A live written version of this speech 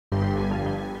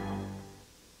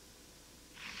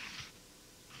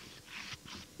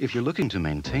If you're looking to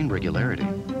maintain regularity,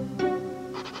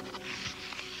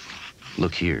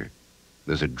 look here.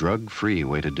 There's a drug-free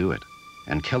way to do it,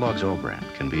 and Kellogg's All Bran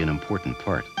can be an important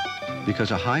part,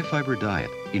 because a high-fiber diet,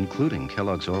 including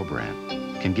Kellogg's All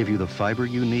Bran, can give you the fiber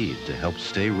you need to help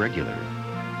stay regular,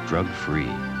 drug-free.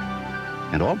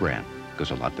 And All Bran goes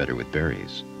a lot better with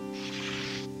berries.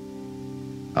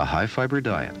 A high-fiber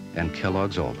diet and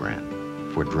Kellogg's All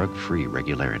Bran for drug-free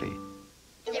regularity.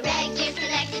 The red gear's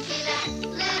connected to the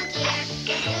blue gear.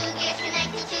 The blue gear's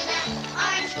connected to the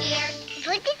orange gear.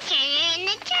 Put the turner in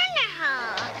the turner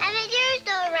hole. And the gears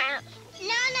go around.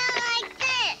 No, like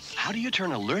this. How do you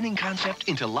turn a learning concept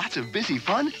into lots of busy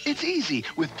fun? It's easy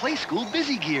with Play School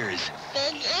Busy Gears.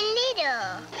 Big and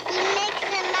little. You mix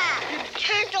them up. You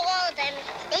turn all of them.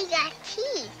 They got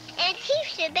teeth. And it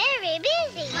keeps you very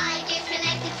busy. My gear's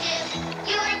connected to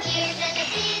your gears, and the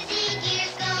busy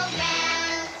gears go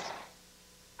round.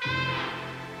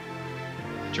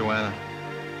 Joanna.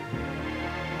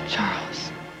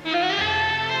 Charles.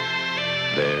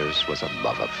 Theirs was a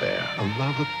love affair, a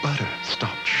love of butter,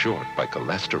 stopped short by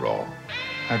cholesterol.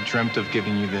 I've dreamt of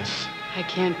giving you this. I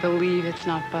can't believe it's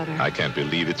not butter. I can't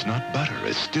believe it's not butter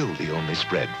is still the only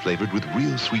spread flavored with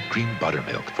real sweet cream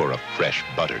buttermilk for a fresh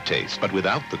butter taste, but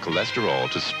without the cholesterol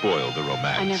to spoil the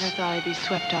romance. I never thought I'd be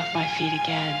swept off my feet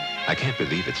again. I can't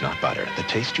believe it's not butter, the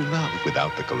taste you love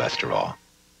without the cholesterol.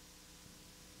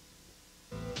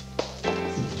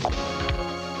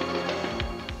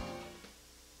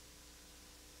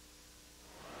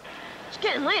 It's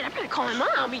getting late. I better call my mom.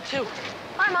 Oh, me too.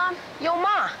 Hi, Mom. Yo,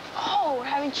 Ma. Oh, we're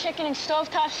having chicken and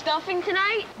stovetop stuffing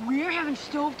tonight? We're having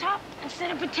stovetop instead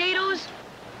of potatoes?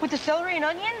 With the celery and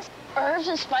onions? Herbs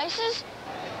and spices?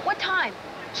 What time?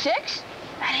 6?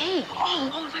 At 8.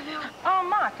 Oh,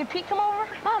 Ma, could Pete come over?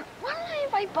 Mom, why don't I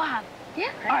invite Bob?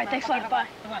 Yeah. All right, thanks a lot. Bye.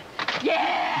 Bye.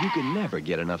 Yeah! You can never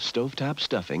get enough stovetop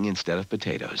stuffing instead of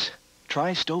potatoes.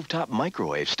 Try stovetop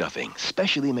microwave stuffing,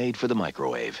 specially made for the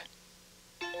microwave.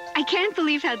 I can't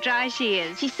believe how dry she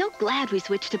is. She's so glad we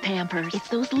switched to Pampers. It's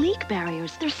those leak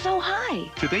barriers. They're so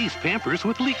high. Today's Pampers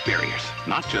with leak barriers.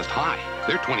 Not just high,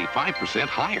 they're 25%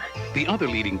 higher. The other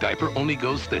leading diaper only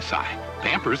goes this high.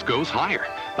 Pampers goes higher.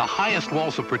 The highest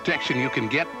walls of protection you can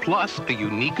get, plus a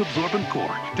unique absorbent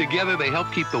core. Together, they help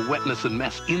keep the wetness and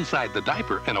mess inside the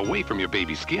diaper and away from your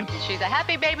baby's skin. She's a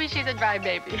happy baby, she's a dry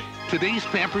baby. Today's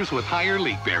Pampers with higher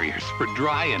leak barriers for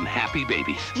dry and happy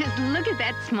babies. Just look at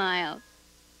that smile.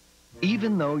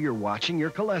 Even though you're watching your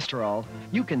cholesterol,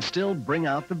 you can still bring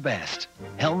out the best.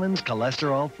 Hellman's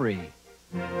Cholesterol Free.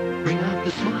 Bring out the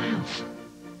smiles.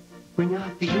 Bring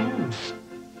out the oohs.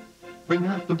 Bring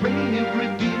out the rave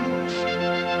reviews.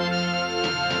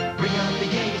 Bring out the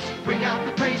yays. Bring out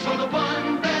the praise for the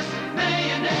one best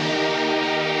mayonnaise.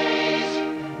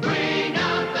 Bring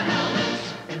out the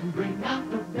Hellmann's and bring out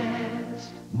the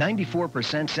best.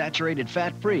 94% saturated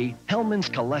fat-free, Hellman's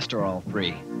Cholesterol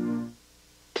Free.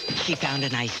 She found a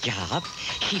nice job.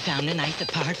 She found a nice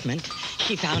apartment.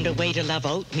 She found a way to love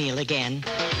oatmeal again.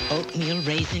 Oatmeal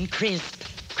Raisin Crisp.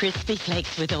 Crispy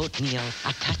flakes with oatmeal.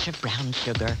 A touch of brown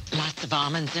sugar. Lots of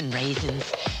almonds and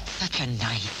raisins. Such a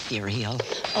nice cereal.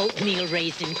 Oatmeal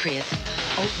Raisin Crisp.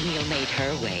 Oatmeal made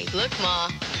her way. Look, Ma,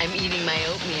 I'm eating my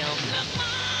oatmeal.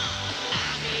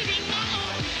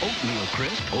 Oatmeal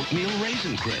Crisp, Oatmeal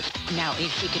Raisin Crisp. Now,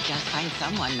 if she could just find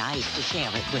someone nice to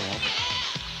share it with.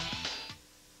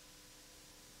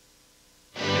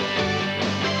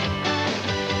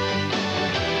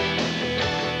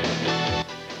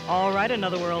 All right,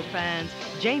 Another World fans.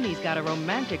 Jamie's got a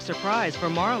romantic surprise for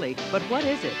Marley, but what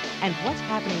is it? And what's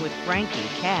happening with Frankie,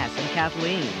 Cass, and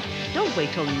Kathleen? Don't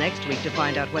wait till next week to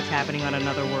find out what's happening on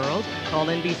Another World. Call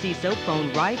NBC Soap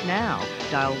Phone right now.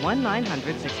 Dial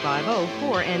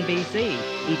 1-900-650-4NBC.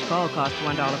 Each call costs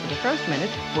 $1 for the first minute,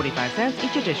 45 cents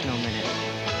each additional minute.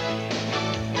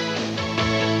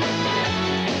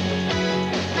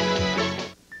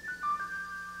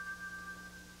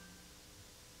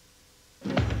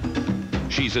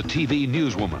 She's a TV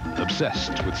newswoman,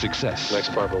 obsessed with success.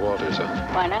 Next Barbara Walters, huh?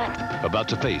 Why not? About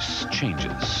to face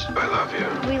changes. I love you.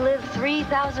 We live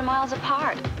 3,000 miles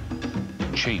apart.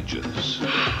 Changes.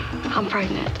 I'm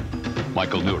pregnant.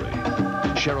 Michael Nuri.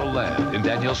 Cheryl Ladd in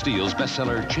Danielle Steele's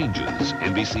bestseller Changes,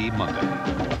 NBC Monday.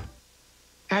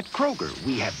 At Kroger,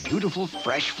 we have beautiful,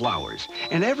 fresh flowers,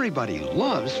 and everybody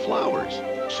loves flowers.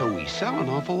 So we sell an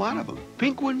awful lot of them.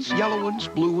 Pink ones, yellow ones,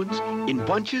 blue ones, in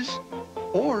bunches,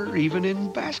 or even in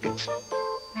baskets.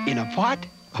 In a pot,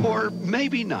 or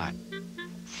maybe not.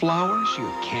 Flowers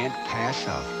you can't pass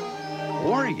up.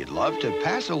 or you'd love to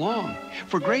pass along.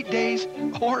 For great days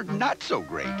or not so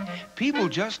great, people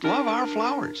just love our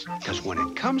flowers. Because when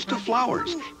it comes to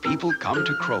flowers, people come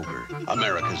to Kroger,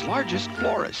 America's largest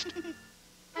florist.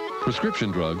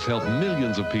 Prescription drugs help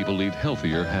millions of people lead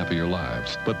healthier, happier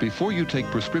lives. But before you take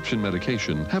prescription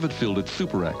medication, have it filled at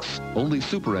Super X. Only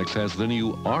Super X has the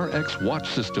new RX Watch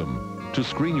system to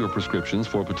screen your prescriptions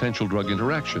for potential drug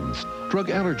interactions, drug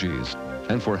allergies,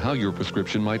 and for how your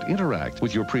prescription might interact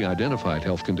with your pre-identified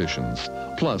health conditions.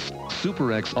 Plus,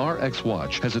 Super X RX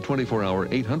Watch has a 24-hour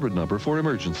 800 number for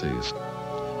emergencies.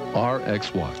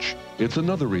 RX Watch. It's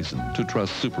another reason to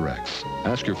trust Super X.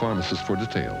 Ask your pharmacist for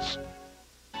details.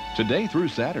 Today through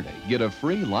Saturday, get a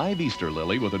free live Easter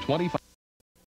lily with a 25